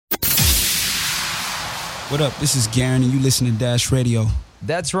What up? This is Garen, and you listen to Dash Radio.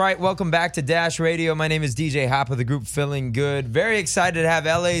 That's right. Welcome back to Dash Radio. My name is DJ Hop of the group Feeling Good. Very excited to have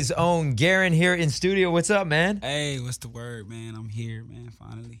LA's own Garen here in studio. What's up, man? Hey, what's the word, man? I'm here, man,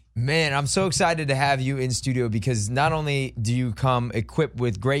 finally. Man, I'm so excited to have you in studio because not only do you come equipped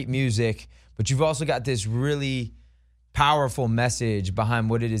with great music, but you've also got this really powerful message behind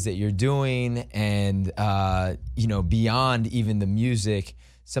what it is that you're doing and, beyond even the music.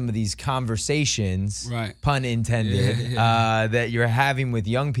 Some of these conversations, right, pun intended, that you're having with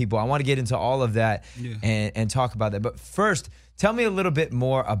young people. I want to get into all of that and talk about that. But first, tell me a little bit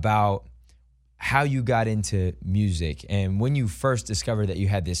more about how you got into music and when you first discovered that you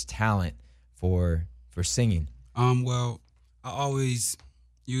had this talent for singing. Well, I always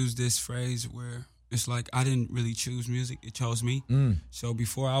use this phrase where it's like I didn't really choose music, it chose me. So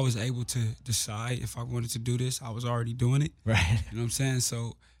before I was able to decide if I wanted to do this, I was already doing it. Right. You know what I'm saying?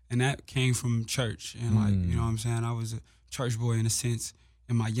 So, and that came from church. And like, you know what I'm saying? I was a church boy in a sense.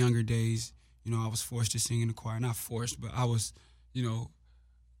 In my younger days, I was forced to sing in the choir. Not forced, but I was,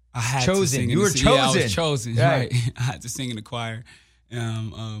 I had chosen. to sing. You were chosen. Yeah, I was chosen, right. I had to sing in the choir.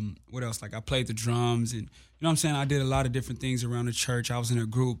 What else? Like I played the drums and, you know what I'm saying? I did a lot of different things around the church. I was in a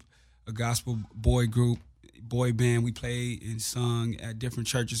group, a gospel boy group, boy band. We played and sung at different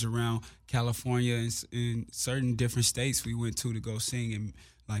churches around California and in certain different states we went to go sing and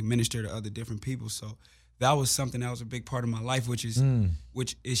like minister to other different people. So that was something that was a big part of my life, which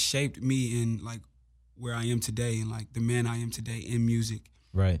it shaped me in like where I am today and like the man I am today in music,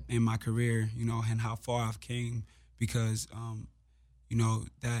 right, in my career, and how far I've came because,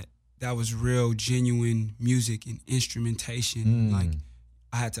 that was real, genuine music and instrumentation. Like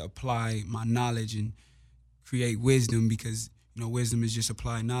I had to apply my knowledge and create wisdom because, wisdom is just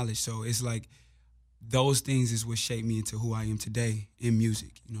applied knowledge. So it's like those things is what shaped me into who I am today in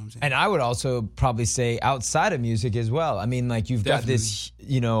music. You know what I'm saying? And I would also probably say outside of music as well. I mean, like you've got this,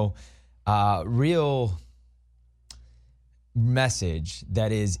 real message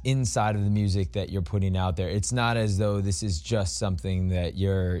that is inside of the music that you're putting out there. It's not as though this is just something that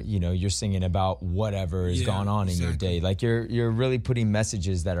you're singing about whatever is going on in your day. Like you're really putting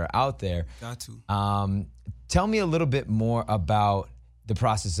messages that are out there. Got to. Tell me a little bit more about the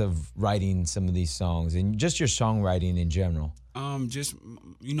process of writing some of these songs and just your songwriting in general.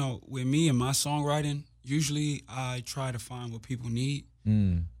 With me and my songwriting, usually I try to find what people need.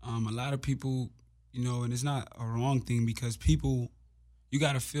 A lot of people, and it's not a wrong thing because people, you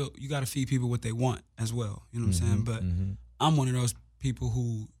gotta feed people what they want as well. You know what I'm saying? But I'm one of those people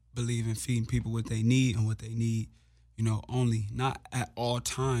who believe in feeding people what they need and what they need, only. Not at all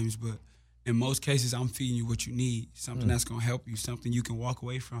times, but in most cases, I'm feeding you what you need. Something that's gonna help you, something you can walk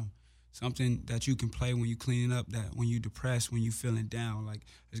away from, something that you can play when you cleaning up, that when you depressed, when you feeling down, like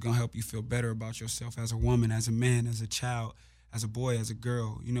it's gonna help you feel better about yourself as a woman, as a man, as a child, as a boy, as a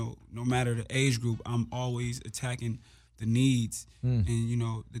girl. No matter the age group, I'm always attacking the needs and,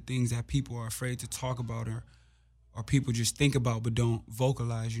 the things that people are afraid to talk about or people just think about but don't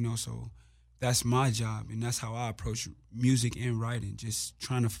vocalize, So that's my job, and that's how I approach music and writing, just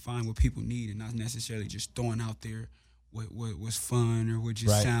trying to find what people need and not necessarily just throwing out there what's fun or what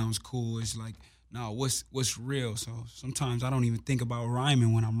just sounds cool. It's like, no, what's real? So sometimes I don't even think about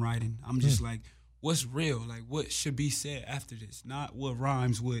rhyming when I'm writing. I'm just like, what's real? Like, what should be said after this? Not what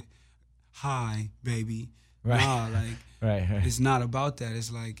rhymes with hi, baby. Right. Nah, like, right. It's not about that.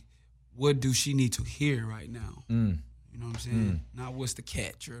 It's like, what do she need to hear right now? You know what I'm saying? Not what's the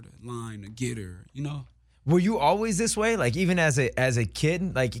catch or the line, the getter, Were you always this way? Like, even as a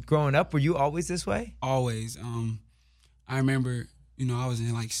kid, like growing up, were you always this way? Always. I remember, I was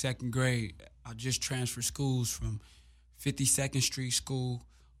in like second grade. I just transferred schools from 52nd Street School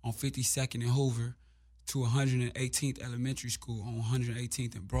on 52nd and Hoover to 118th Elementary School on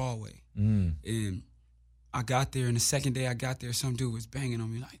 118th and Broadway. And I got there, and the second day I got there, some dude was banging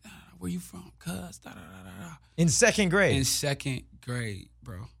on me like, where you from, cuz, da-da-da-da-da. In second grade? In second grade,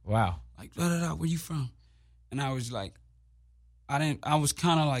 bro. Wow. Like, da-da-da, where you from? And I was like, I was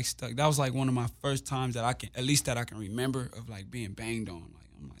kind of like stuck. That was like one of my first times that I can remember of like being banged on. Like,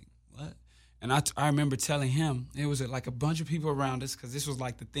 I'm like, what? And I remember telling him, it was like a bunch of people around us because this was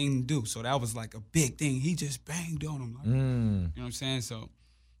like the thing to do. So that was like a big thing. He just banged on him. Like, you know what I'm saying? So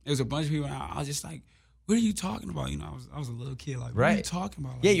it was a bunch of people. And I was just like, what are you talking about? I was a little kid. Like, what are you talking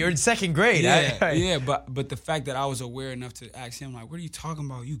about? Like, yeah, you're in second grade. Yeah, but the fact that I was aware enough to ask him, like, what are you talking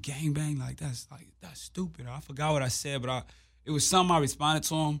about? You gangbang? Like, that's stupid. I forgot what I said, but it was something I responded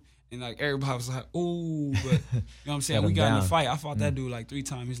to him. And like everybody was like, ooh, but you know what I'm saying? We got in a fight. I fought that dude like 3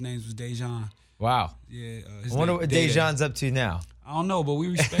 times. His name was Dejan. Wow. Yeah. I wonder what Dejan's up to now. I don't know, but we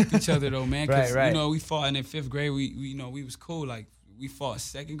respect each other though, man. Cause Right. you know, we fought, and in 5th grade, we you know, we was cool. Like we fought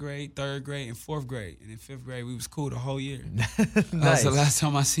 2nd grade, 3rd grade, and 4th grade, and in 5th grade, we was cool the whole year. That was the last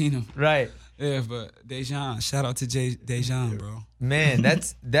time I seen him. Right. Yeah, but Dejan, shout out to Dejan, bro. Man,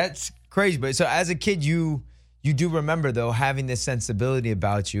 that's crazy. But so as a kid, you do remember though having this sensibility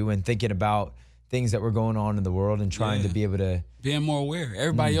about you and thinking about things that were going on in the world and trying to be able to being more aware.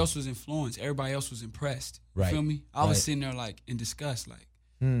 Everybody else was influenced. Everybody else was impressed. You feel me? I was sitting there like in disgust, like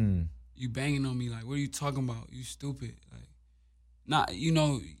you banging on me, like what are you talking about? You stupid, like not like,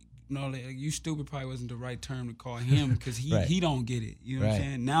 you stupid probably wasn't the right term to call him because he don't get it. You know what I'm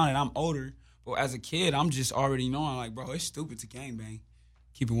saying? Now that I'm older, but as a kid, I'm just already knowing like, bro, it's stupid to gangbang.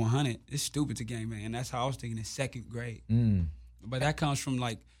 Keep it 100. It's stupid to gangbang, and that's how I was thinking in 2nd grade. But that comes from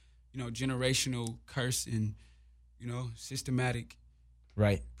like, you know, generational curse and, you know, systematic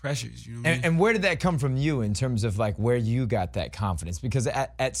pressures. You know what I mean? And where did that come from you in terms of like where you got that confidence? Because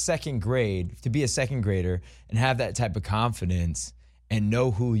at 2nd grade, to be a 2nd grader and have that type of confidence and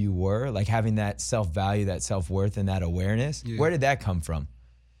know who you were, like having that self-value, that self-worth, and that awareness, where did that come from?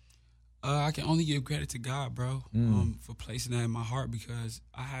 I can only give credit to God, bro, for placing that in my heart because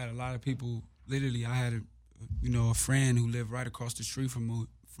I had a lot of people. Literally, I had a friend who lived right across the street from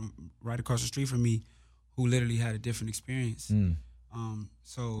me, who literally had a different experience. You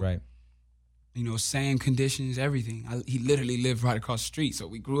know, same conditions, everything. He literally lived right across the street, so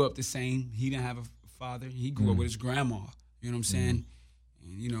we grew up the same. He didn't have a father. He grew up with his grandma. You know what I'm saying?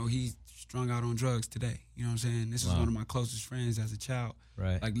 And, you know, he's strung out on drugs today. You know what I'm saying? This is one of my closest friends as a child.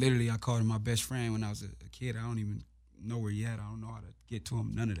 Right. Like, literally, I called him my best friend when I was a kid. I don't even know where he at. I don't know how to get to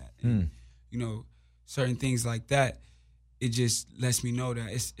him, none of that. And, you know, certain things like that, it just lets me know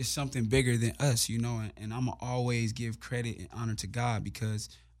that it's something bigger than us, you know, and I'm going to always give credit and honor to God because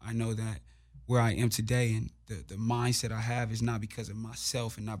I know that where I am today and the mindset I have is not because of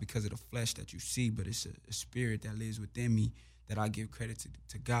myself and not because of the flesh that you see, but it's a spirit that lives within me that I give credit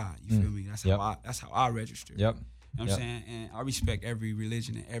to God. You feel me? That's how I register. Yep. You know what I'm saying? And I respect every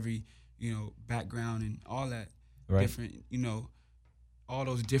religion and every, you know, background and all that different, you know, all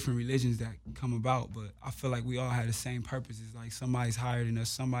those different religions that come about. But I feel like we all have the same purposes. Like somebody's higher than us.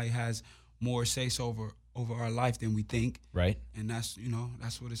 Somebody has more say-so over our life than we think. Right. And that's, you know,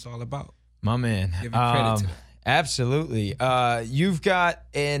 that's what it's all about. My man. Giving credit to that. Absolutely. You've got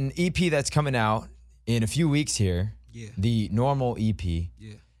an EP that's coming out in a few weeks here. Yeah. The Normal EP.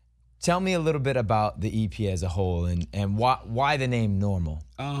 Yeah. Tell me a little bit about the EP as a whole and why the name Normal.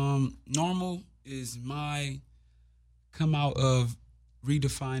 Normal is my come out of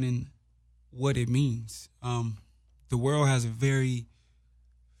redefining what it means. The world has a very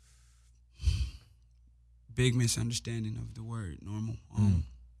big misunderstanding of the word normal.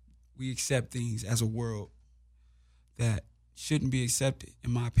 We accept things as a world that shouldn't be accepted,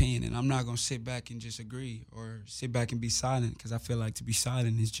 in my opinion. And I'm not going to sit back and just agree or sit back and be silent because I feel like to be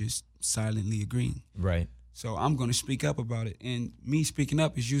silent is just silently agreeing. Right. So I'm going to speak up about it. And me speaking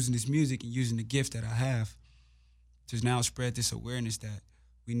up is using this music and using the gift that I have to now spread this awareness that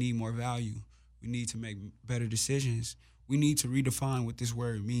we need more value. We need to make better decisions. We need to redefine what this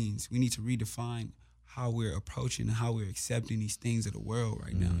word means. We need to redefine how we're approaching and how we're accepting these things of the world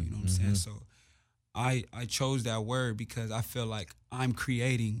right now. You know what I'm saying? So I chose that word because I feel like I'm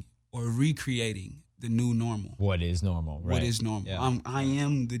creating or recreating the new normal. What is normal, right? What is normal. Yeah. I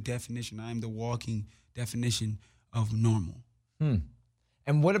am the definition. I am the walking definition of normal.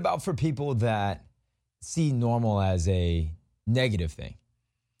 And what about for people that see normal as a negative thing?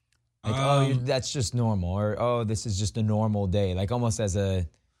 Like, that's just normal, or, this is just a normal day, like almost as a...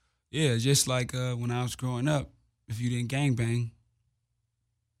 Yeah, just like when I was growing up, if you didn't gangbang,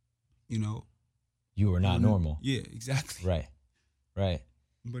 you know... You were not normal. Yeah, exactly. Right.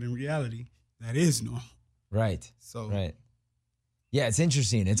 But in reality, that is normal. Right. So... Right. Yeah, it's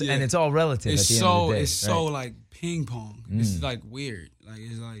interesting. And it's all relative at the end of the day. It's so like ping pong. It's like weird. Like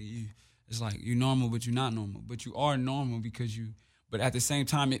it's like you're normal, but you're not normal. But you are normal because you... But at the same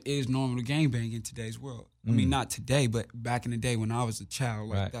time, it is normal to gangbang in today's world. I mean, not today, but back in the day when I was a child,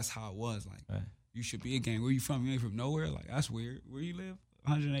 like that's how it was. Like, you should be a gang. Where you from? You ain't from nowhere? Like, that's weird. Where you live?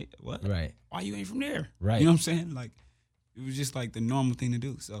 108? What? Right. Why you ain't from there? Right. You know what I'm saying? Like, it was just like the normal thing to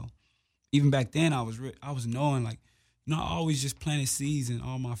do. So, even back then, I was knowing, like, you know, I always just planted seeds in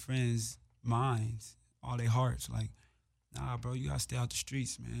all my friends' minds, all their hearts. Like, nah, bro, you gotta stay out the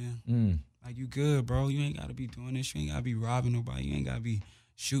streets, man. Like, you good, bro. You ain't got to be doing this. You ain't got to be robbing nobody. You ain't got to be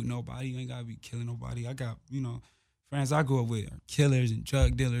shooting nobody. You ain't got to be killing nobody. I got, you know, friends I grew up with are killers and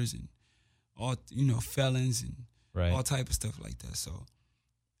drug dealers and all, you know, felons and all type of stuff like that. So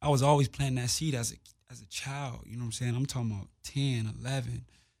I was always planting that seed as as a child, you know what I'm saying? I'm talking about 10, 11,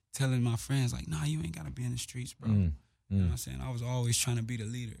 telling my friends, like, nah, you ain't got to be in the streets, bro. You know what I'm saying? I was always trying to be the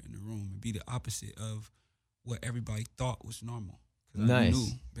leader in the room and be the opposite of what everybody thought was normal. Because I knew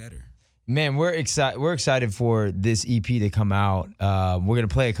better. Man, we're excited for this EP to come out. We're going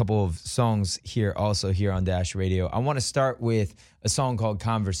to play a couple of songs here also here on Dash Radio. I want to start with a song called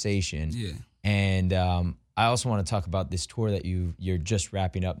Conversation. Yeah. And I also want to talk about this tour that you're just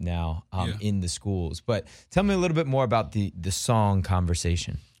wrapping up now in the schools. But tell me a little bit more about the song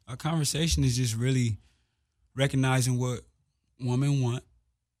Conversation. A conversation is just really recognizing what women want,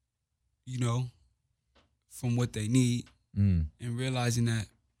 you know, from what they need, and realizing that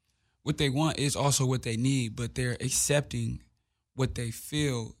what they want is also what they need, but they're accepting what they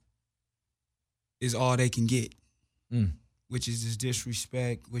feel is all they can get, which is this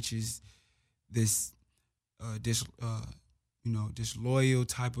disrespect, which is this disloyal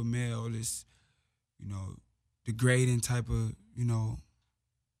type of male, this, you know, degrading type of, you know,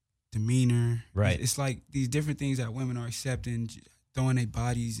 demeanor. Right. It's like these different things that women are accepting, throwing their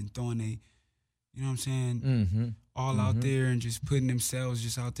bodies and throwing their, you know what I'm saying, all out there and just putting themselves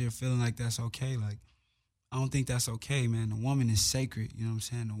just out there feeling like that's okay. Like, I don't think that's okay, man. The woman is sacred, you know what I'm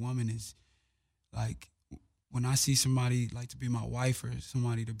saying? The woman is, like, when I see somebody like to be my wife or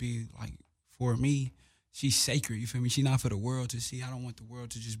somebody to be like for me, she's sacred, you feel me? She's not for the world to see. I don't want the world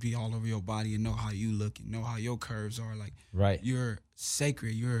to just be all over your body and know how you look and know how your curves are. Like, right. You're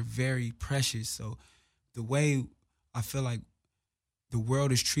sacred. You're very precious. So the way I feel like the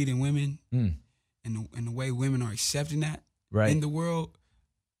world is treating women and the way women are accepting that in the world,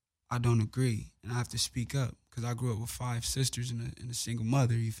 I don't agree. And I have to speak up because I grew up with 5 sisters and a single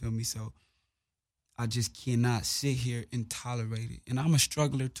mother, you feel me? So I just cannot sit here and tolerate it. And I'm a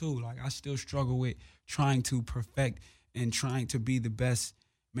struggler too. Like, I still struggle with trying to perfect and trying to be the best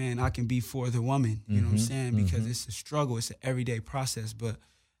man I can be for the woman. You know what I'm saying? Because it's a struggle. It's an everyday process. But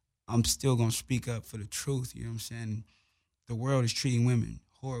I'm still going to speak up for the truth. You know what I'm saying? The world is treating women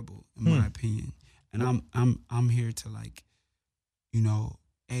horrible, in my opinion. And I'm here to, like, you know,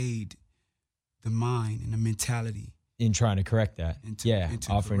 aid the mind and the mentality in trying to correct that. Into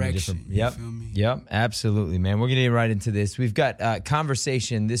offering a different. You feel me? Yep, absolutely, man. We're gonna get right into this. We've got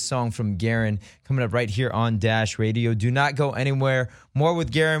Conversation, this song from Garen, coming up right here on Dash Radio. Do not go anywhere. More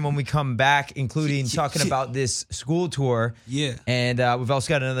with Garen when we come back, including talking about this school tour. Yeah. And we've also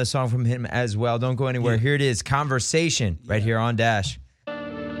got another song from him as well. Don't go anywhere. Here it is, Conversation, right here on Dash.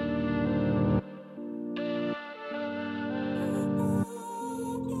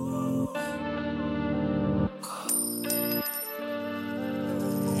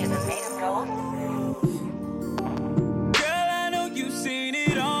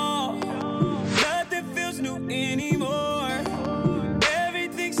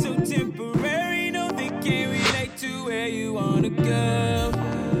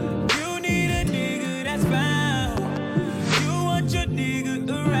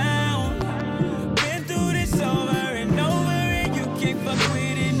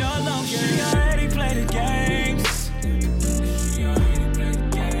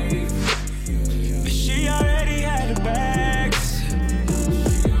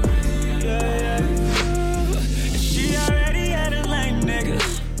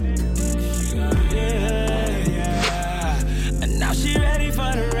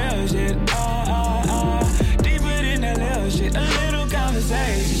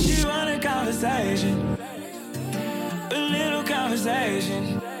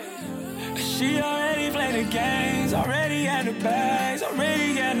 She already played the games, already had the bags,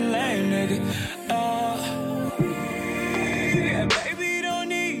 already got the lame nigga. Yeah, baby, don't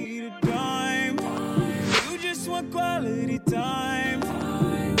need a dime. You just want quality time.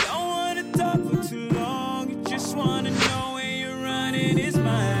 Don't wanna talk for too long. You just wanna know when you're running his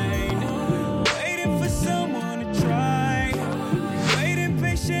mind. Waiting for someone to try. Waiting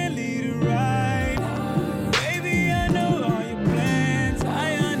patiently to ride. Baby, I know all your plans.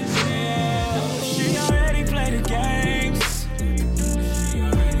 I understand. She already played the games.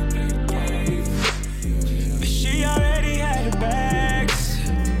 But she already had the bags.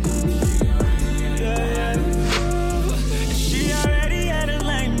 Yeah. She already had a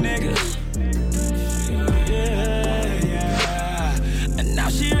lame nigga. Yeah. And now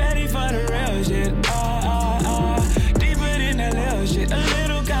she ready for the real shit. Deeper than that little shit. A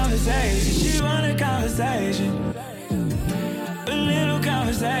little conversation. She want a conversation. A little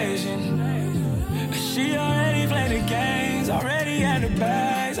conversation. She already played the games, already had the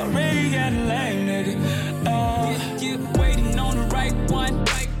bags, already got a lame nigga. You waiting on the right one.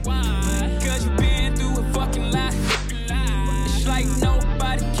 Cause you been through a fucking lot. It's like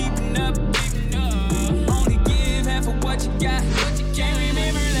nobody keeping up.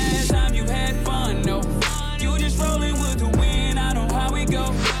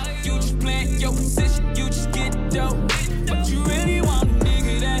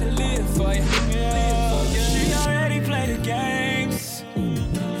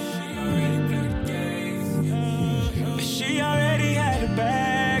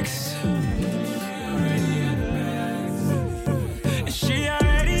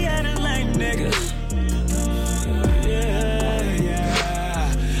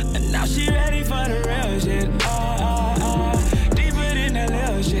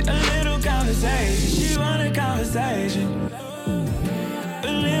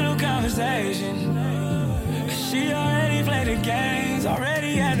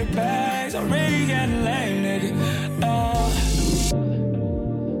 got the bags, already got the lame, nigga.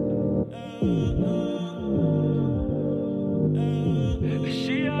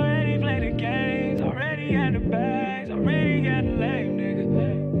 She already played the games, already got the bags, already got the lame,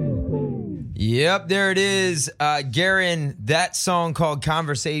 nigga. Yep, there it is. Garen, that song called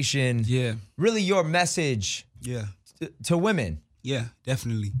Conversation. Yeah. Really your message Yeah. to women. Yeah,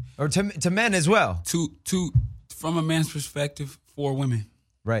 definitely. Or to men as well. From a man's perspective, 4 women.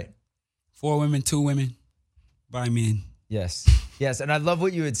 Right. 4 women, 2 women, by men. Yes. Yes. And I love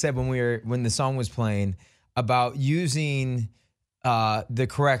what you had said when the song was playing about using the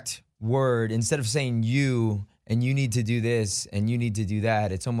correct word instead of saying you and you need to do this and you need to do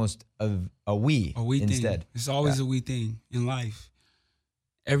that. It's almost a we instead. Thing. It's always a we thing in life.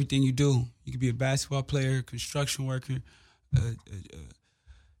 Everything you do, you could be a basketball player, construction worker,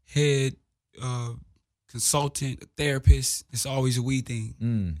 head consultant, a therapist. It's always a we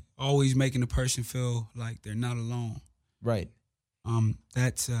thing. Always making the person feel like they're not alone. Right.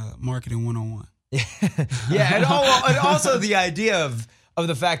 That's marketing 101. Yeah, and also the idea of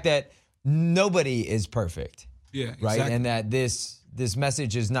the fact that nobody is perfect. Yeah, right. exactly. And that this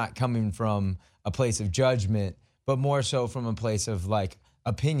message is not coming from a place of judgment, but more so from a place of like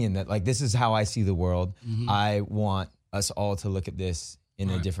opinion that like this is how I see the world. Mm-hmm. I want us all to look at this in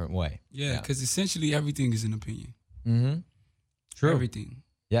a different way. Yeah, because essentially everything is an opinion. Mm-hmm. True. Everything.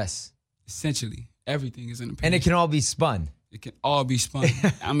 Yes. Essentially, everything is an opinion. And it can all be spun. It can all be spun.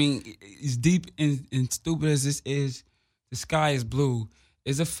 I mean, as deep and stupid as this is, the sky is blue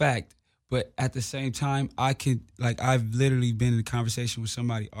is a fact. But at the same time, I've literally been in a conversation with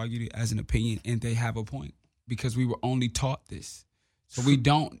somebody, argued it as an opinion, and they have a point because we were only taught this. So we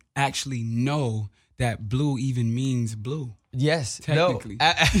don't actually know that blue even means blue. Yes. Technically.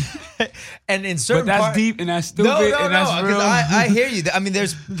 No. And in certain but that's deep and that's stupid and that's real. I hear you. I mean,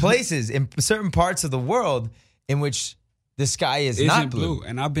 there's places in certain parts of the world in which the sky is not blue.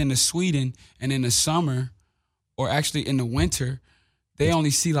 And I've been to Sweden, and in the summer, or actually in the winter, they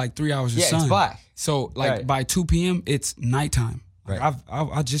only see like 3 hours of sun. Yeah, it's black. So like by 2 p.m., it's nighttime. Like Right.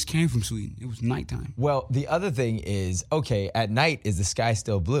 I just came from Sweden. It was nighttime. Well, the other thing is, okay, at night, is the sky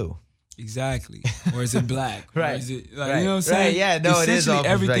still blue? Exactly. Or is it black? Right. Or is it, like, Right. You know what I'm saying? Right. Yeah, no, it is all Essentially,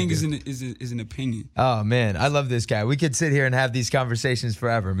 everything perspective. is an opinion. Oh, man, I love this guy. We could sit here and have these conversations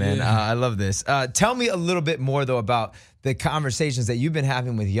forever, man. Yeah. I love this. Tell me a little bit more, though, about the conversations that you've been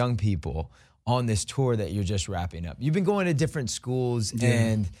having with young people on this tour that you're just wrapping up. You've been going to different schools,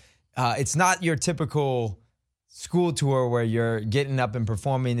 and it's not your typical school tour where you're getting up and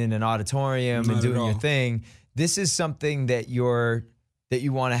performing in an auditorium Not and doing at your all. thing. This is something that you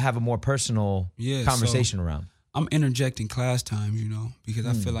want to have a more personal conversation around. I'm interjecting class times, because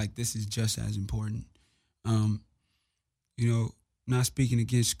I feel like this is just as important. Not speaking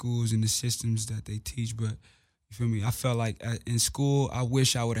against schools and the systems that they teach, but you feel me? I felt like in school, I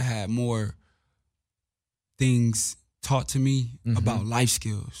wish I would have had more things taught to me about life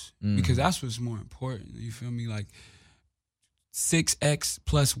skills because that's what's more important. You feel me? Like 6x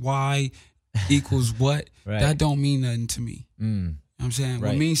plus y equals what? Right. That don't mean nothing to me. You know what I'm saying? Right.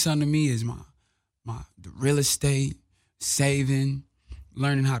 What means something to me is the real estate, saving,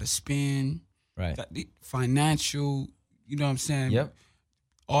 learning how to spend, Right. the financial, you know what I'm saying? Yep.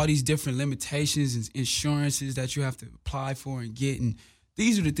 All these different limitations and insurances that you have to apply for and get. And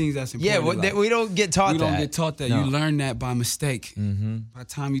these are the things that's Yeah, important. well, we don't get taught we that. don't get taught that. No. You learn that by mistake. Mm-hmm. By the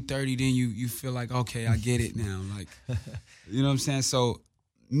time you're 30, then you feel like, okay, I get it now. Like, you know what I'm saying? So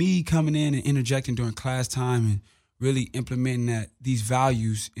me coming in and interjecting during class time and really implementing these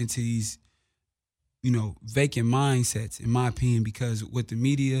values into these, vacant mindsets, in my opinion, because with the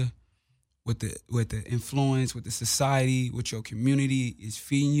media, with the influence, with the society, with your community is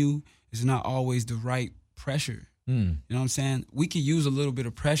feeding you, it's not always the right pressure. You know what I'm saying? We could use a little bit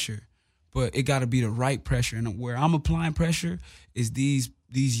of pressure, but it got to be the right pressure. And where I'm applying pressure is these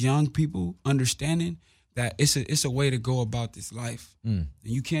young people understanding that it's a way to go about this life. And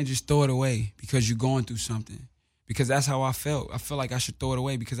you can't just throw it away because you're going through something. Because that's how I felt. I felt like I should throw it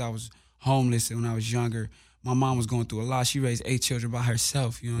away because I was homeless when I was younger. My mom was going through a lot. She raised 8 children by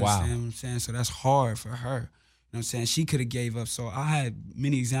herself. You know what I'm saying? So that's hard for her. You know what I'm saying? She could have gave up. So I had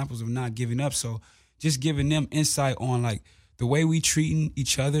many examples of not giving up. So just giving them insight on like the way we treating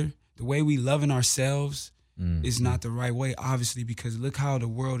each other, the way we loving ourselves is not the right way, obviously, because look how the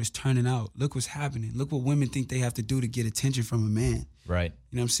world is turning out. Look what's happening. Look what women think they have to do to get attention from a man. Right.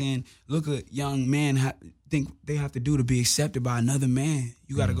 You know what I'm saying? Look at young men think they have to do to be accepted by another man.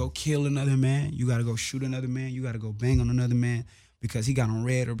 You got to go kill another man. You got to go shoot another man. You got to go bang on another man because he got on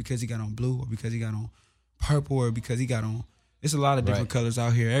red or because he got on blue or because he got on purple or because he got on It's a lot of different colors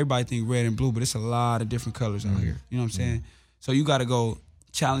out here. Everybody think red and blue, but it's a lot of different colors out here. You know what I'm saying? So you got to go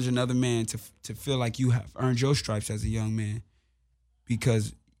challenge another man to feel like you have earned your stripes as a young man,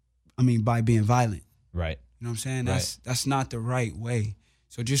 because, I mean, by being violent. Right. You know what I'm saying? That's not the right way.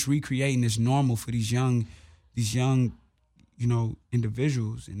 So just recreating is normal for these young, you know,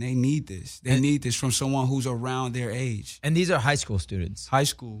 individuals, and they need this. They need this from someone who's around their age. And these are high school students. High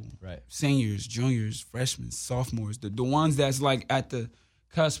school, right? Seniors, juniors, freshmen, sophomores, the ones that's like at the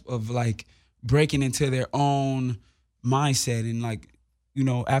cusp of like breaking into their own mindset, and like, you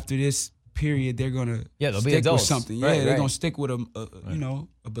know, after this period, they're gonna they'll stick be adults with something. They're gonna stick with a you know,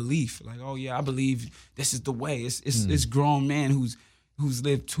 a belief. Like, oh yeah, I believe this is the way. It's grown man who's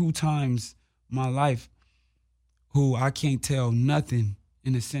lived 2 times my life, who I can't tell nothing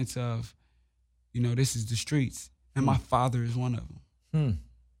in the sense of, you know, this is the streets. And my father is one of them.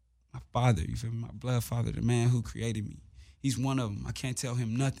 My father, you feel me? My blood father, the man who created me. He's one of them. I can't tell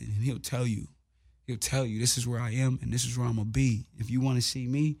him nothing, and he'll tell you. He'll tell you, this is where I am, and this is where I'm going to be. If you want to see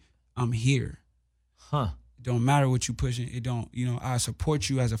me, I'm here. It don't matter what you pushing. It don't, you know, I support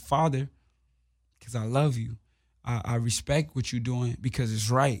you as a father because I love you. I respect what you're doing because it's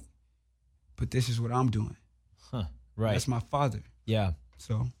right. But this is what I'm doing. Right. That's my father. Yeah.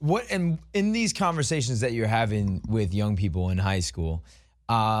 So and in these conversations that you're having with young people in high school,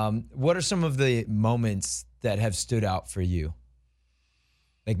 what are some of the moments that have stood out for you?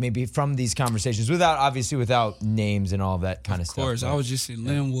 Like maybe from these conversations, without names and all that kind of stuff. Of course. I was just in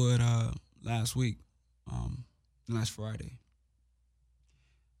Linwood last week, last Friday.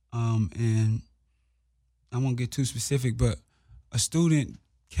 And I won't get too specific, but a student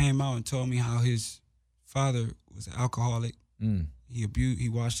came out and told me how his father was an alcoholic. He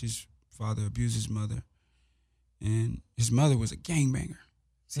watched his father abuse his mother, and his mother was a gangbanger.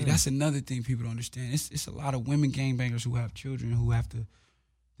 See, that's another thing people don't understand. It's a lot of women gangbangers who have children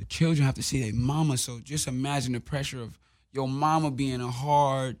the children have to see their mama. So just imagine the pressure of your mama being a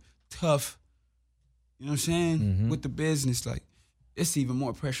hard, tough, you know what I'm saying, with the business. Like, it's even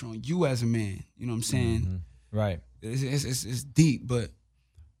more pressure on you as a man. You know what I'm saying? Right. It's deep, but,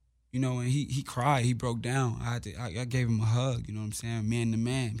 you know, and he cried. He broke down. I gave him a hug, you know what I'm saying, man to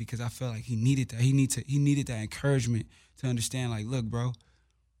man, because I felt like he needed that. He needed that encouragement to understand, like, look, bro,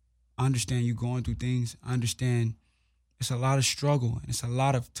 I understand you going through things. I understand it's a lot of struggle and it's a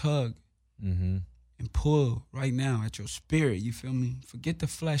lot of tug and pull right now at your spirit. You feel me? Forget the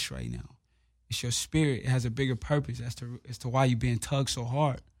flesh right now. It's your spirit. It has a bigger purpose as to why you're being tugged so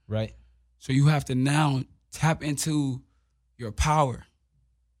hard. Right. So you have to now tap into your power.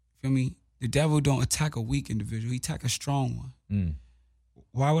 Feel me? The devil don't attack a weak individual. He attack a strong one.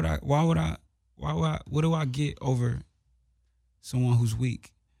 What do I get over someone who's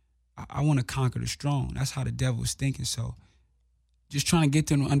weak? I want to conquer the strong. That's how the devil is thinking. So just trying to get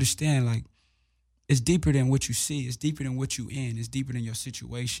them to understand, like, it's deeper than what you see. It's deeper than what you in. It's deeper than your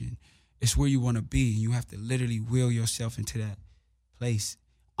situation. It's where you want to be. You have to literally will yourself into that place.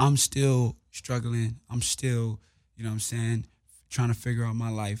 I'm still struggling. I'm still, you know what I'm saying, trying to figure out my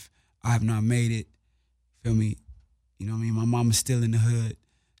life. I have not made it. Feel me? You know what I mean? My mama's still in the hood.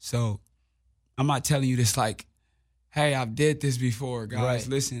 So I'm not telling you this like, hey, I've did this before, guys. Right.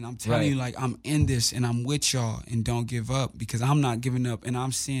 Listen, I'm telling you, like, I'm in this and I'm with y'all, and don't give up, because I'm not giving up, and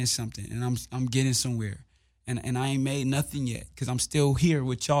I'm seeing something, and I'm getting somewhere. And I ain't made nothing yet, because I'm still here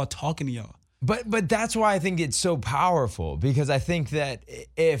with y'all, talking to y'all. But that's why I think it's so powerful, because I think that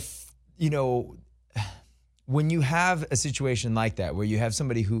if, you know, when you have a situation like that, where you have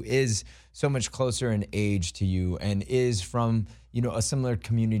somebody who is so much closer in age to you and is from, you know, a similar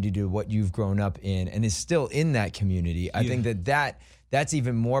community to what you've grown up in and is still in that community, I think that's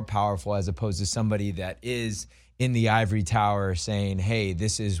even more powerful, as opposed to somebody that is in the ivory tower saying, hey,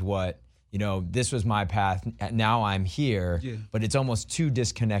 this is what, you know, this was my path, now I'm here. Yeah. But it's almost too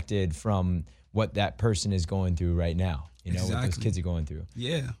disconnected from what that person is going through right now, you know, what those kids are going through.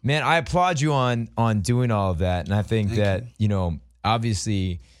 Yeah. Man, I applaud you on doing all of that. And I think that, you know,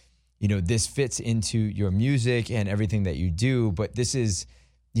 obviously, you know, this fits into your music and everything that you do, but this is,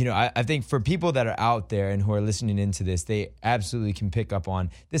 you know, I think for people that are out there and who are listening into this, they absolutely can pick up on,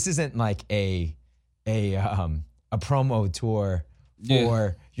 this isn't like a promo tour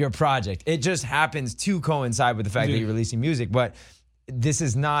for your project. It just happens to coincide with the fact that you're releasing music, but this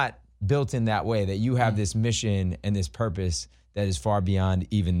is not built in that way, that you have this mission and this purpose that is far beyond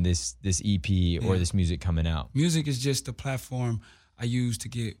even this EP or this music coming out. Music is just the platform I use to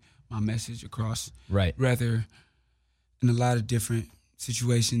get my message across. Right. Rather, in a lot of different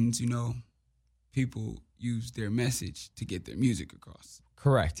situations, you know, people use their message to get their music across.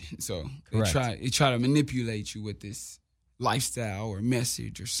 Correct. So they try to manipulate you with this lifestyle or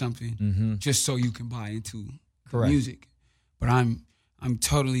message or something just so you can buy into Correct. music. But I'm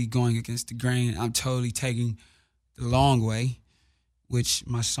totally going against the grain. I'm totally taking the long way, which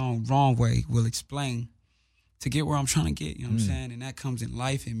my song Wrong Way will explain, to get where I'm trying to get, you know what I'm saying? And that comes in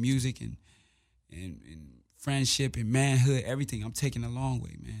life and music and friendship and manhood, everything. I'm taking the long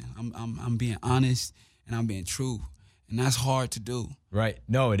way, man. I'm being honest and I'm being true. And that's hard to do. Right.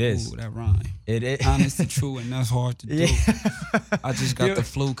 No, it is. Ooh, that rhyme. It is. Honest and true, and that's hard to do. Yeah. I just got the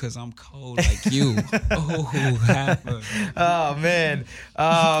flu because I'm cold like you. Oh, man.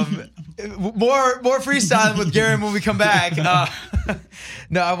 More freestyling with Garen when we come back.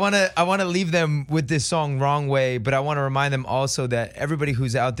 No, I want to leave them with this song Wrong Way, but I want to remind them also that everybody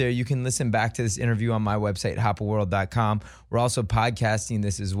who's out there, you can listen back to this interview on my website, hopperworld.com. We're also podcasting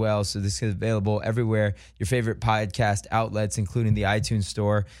this as well, so this is available everywhere, your favorite podcast outlets, including the iTunes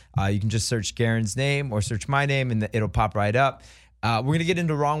store. You can just search Garen's name or search my name, and it'll pop right up. We're going to get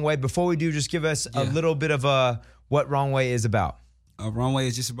into Wrong Way. Before we do, just give us a little bit of what Wrong Way is about. Wrong Way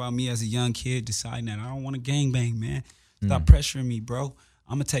is just about me as a young kid deciding that I don't want to gangbang, man. Stop pressuring me, bro.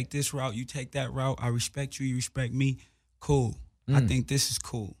 I'm going to take this route. You take that route. I respect you. You respect me. Cool. I think this is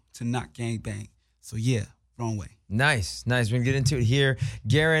cool to not gangbang. So, yeah, Wrong Way. Nice. We're going to get into it here.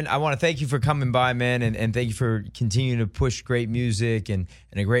 Garen, I want to thank you for coming by, man, and thank you for continuing to push great music and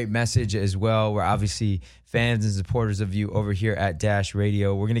a great message as well. We're obviously fans and supporters of you over here at Dash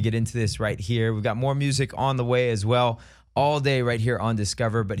Radio. We're going to get into this right here. We've got more music on the way as well all day right here on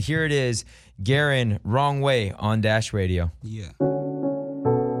Discover. But here it is, Garen, Wrong Way on Dash Radio. Yeah. It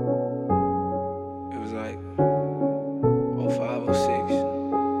was like 05, 06.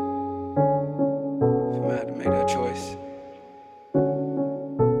 I had to make that choice.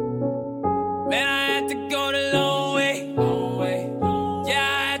 Man, I had to go the long way. Long way. Yeah,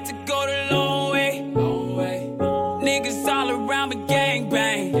 I had to go the long way. Long way. Niggas all around me gang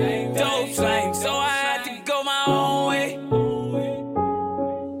bang. Dope slang, so I had to go my own way.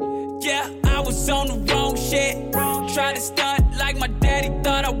 Yeah, I was on the wrong shit. Tried to stunt like my daddy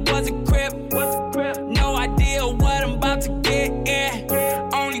thought I was a crip. No idea what I'm about to get in.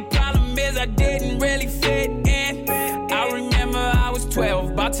 Only problem is I didn't really fit in. I remember I was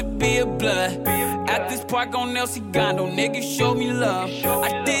 12, about to be a blood. At this park on El Segundo, niggas showed me love.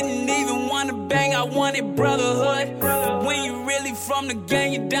 I didn't even want to bang, I wanted brotherhood. But when you really from the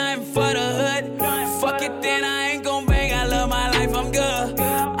gang, you're dying for the hood. Fuck it, then I ain't gon' bang, I love my life, I'm good.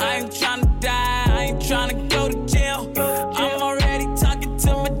 I ain't tryna die, I ain't tryna go to jail. I'm already talking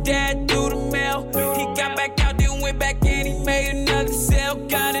to my dad through the mail. He got back out, then went back in, he made another sale.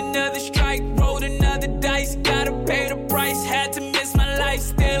 Got another strike, rolled another dice. Gotta pay the price, had to miss my life,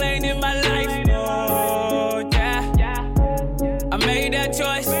 still ain't in my life. Oh, yeah. I made that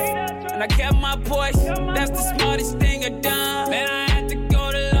choice, and I kept my poise. That's the smartest thing I done. Man, I had to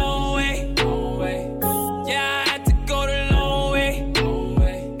go the long way. Yeah, I had to go the long way.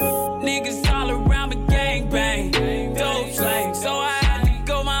 Niggas all around me gang bang. Dope slang, so I had to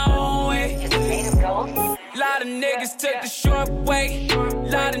go my own way. Lot of niggas took the short way.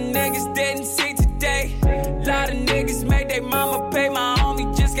 Lot of niggas didn't see today. Lot of niggas made their mama pay. My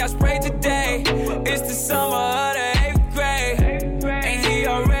homie just got sprayed today. It's the summer of the 8th grade, and he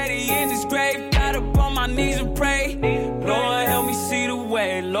already in his grave. Got up on my knees and pray. Lord, help me see the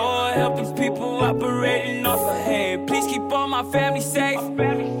way. Lord, help these people operating off a head. Please keep all my family safe.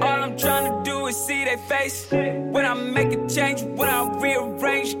 All I'm trying to do is see their face. When I make a change, when I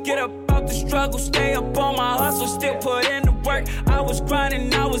rearrange, get up out the struggle, stay up on my hustle, still put in the work. I was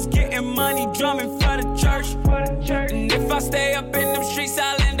grinding, I was getting money, drumming for the church. And if I stay up in them streets,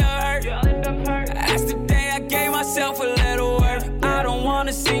 I'll end up hurt. That's the day I gave myself a little work. I don't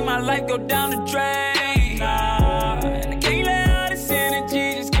wanna see my life go down the drain. Nah, and I can't let all this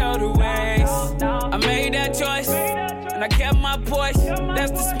energy just go to waste. I made that choice, and I kept my poise.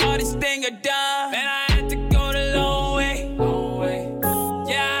 That's the smartest thing I done. Man, I had to go the long way.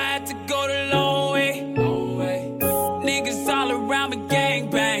 Yeah, I had to go the long way. Niggas all around me gang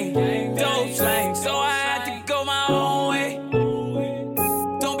bang. Dope slang, so I had to go my own way.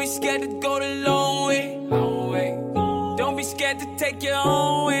 Don't be scared to go the long way. Don't be scared to take your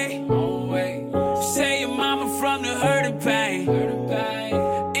own way. Say your mama from the hurt and pain.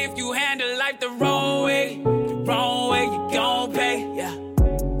 If you handle life the wrong way you gon' pay. Yeah.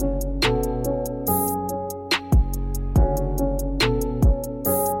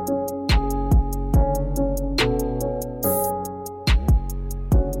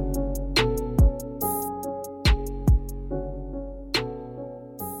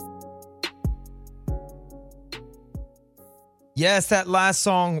 Yes, that last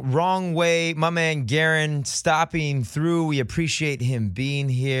song, Wrong Way, my man Garen stopping through. We appreciate him being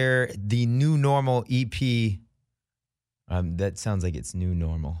here. The New Normal EP. That sounds like it's New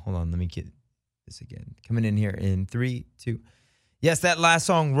Normal. Hold on, let me get this again. Coming in here in 3, 2. Yes, that last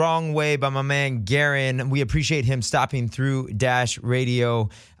song, Wrong Way, by my man Garen. We appreciate him stopping through Dash Radio.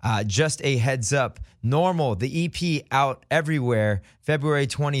 Just a heads up, Normal, the EP out everywhere, February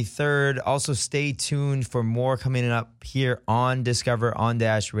 23rd. Also, stay tuned for more coming up here on Discover on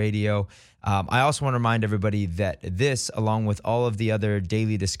Dash Radio. I also want to remind everybody that this, along with all of the other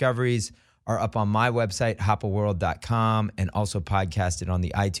daily discoveries, are up on my website, hoppaworld.com, and also podcasted on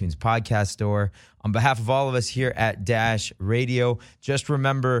the iTunes podcast store. On behalf of all of us here at Dash Radio, just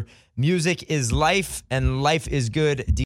remember, music is life and life is good.